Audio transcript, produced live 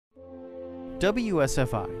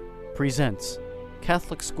WSFI presents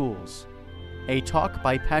Catholic Schools, a talk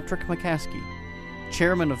by Patrick McCaskey,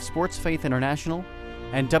 Chairman of Sports Faith International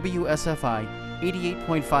and WSFI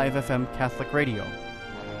 88.5 FM Catholic Radio,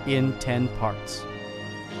 in 10 parts.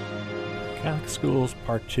 Catholic Schools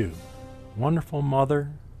Part 2. Wonderful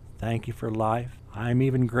Mother, thank you for life. I am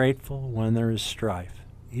even grateful when there is strife.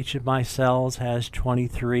 Each of my cells has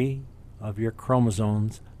 23 of your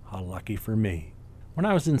chromosomes. How lucky for me. When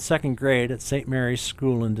I was in second grade at St. Mary's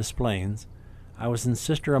School in Des Plaines, I was in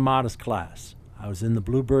Sister Amata's class. I was in the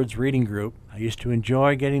Bluebirds reading group. I used to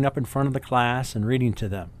enjoy getting up in front of the class and reading to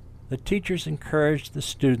them. The teachers encouraged the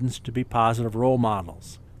students to be positive role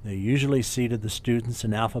models. They usually seated the students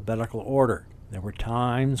in alphabetical order. There were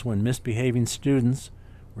times when misbehaving students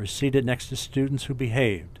were seated next to students who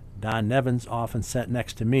behaved. Don Nevins often sat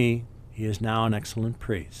next to me. He is now an excellent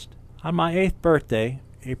priest. On my 8th birthday,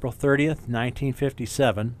 April 30th,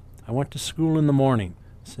 1957, I went to school in the morning.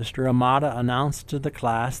 Sister Amata announced to the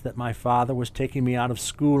class that my father was taking me out of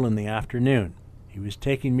school in the afternoon. He was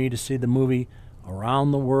taking me to see the movie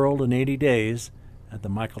Around the World in 80 Days at the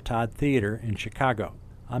Michael Todd Theater in Chicago.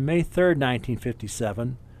 On May 3rd,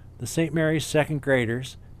 1957, the St. Mary's second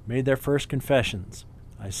graders made their first confessions.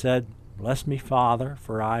 I said, "Bless me, Father,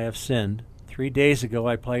 for I have sinned. 3 days ago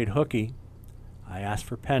I played hooky. I asked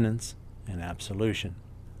for penance and absolution."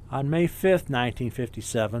 On May 5th,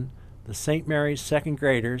 1957, the St. Mary's second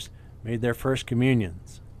graders made their first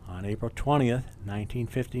communions. On April 20th,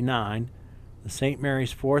 1959, the St.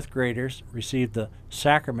 Mary's fourth graders received the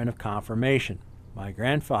sacrament of confirmation. My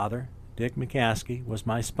grandfather, Dick McCaskey, was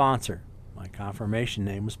my sponsor. My confirmation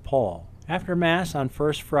name was Paul. After Mass on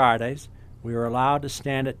First Fridays, we were allowed to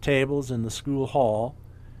stand at tables in the school hall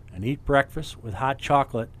and eat breakfast with hot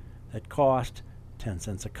chocolate that cost 10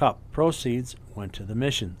 cents a cup. Proceeds went to the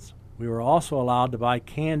missions. We were also allowed to buy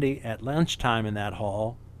candy at lunchtime in that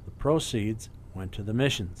hall. The proceeds went to the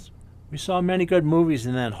missions. We saw many good movies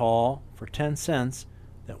in that hall for 10 cents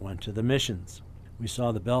that went to the missions. We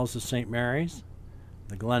saw The Bells of St. Mary's,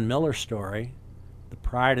 The Glenn Miller Story, The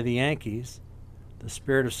Pride of the Yankees, The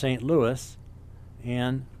Spirit of St. Louis,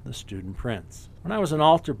 and The Student Prince. When I was an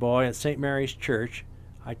altar boy at St. Mary's Church,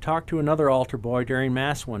 I talked to another altar boy during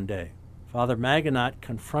Mass one day. Father Maganot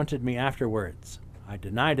confronted me afterwards. I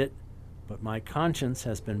denied it, but my conscience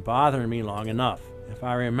has been bothering me long enough. If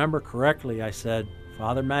I remember correctly, I said,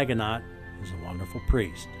 "Father Maganot is a wonderful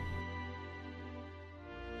priest."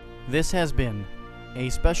 This has been a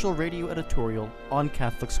special radio editorial on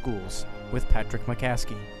Catholic schools with Patrick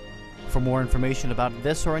McCaskey. For more information about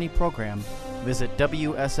this or any program, visit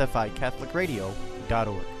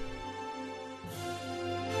WSFICatholicRadio.org.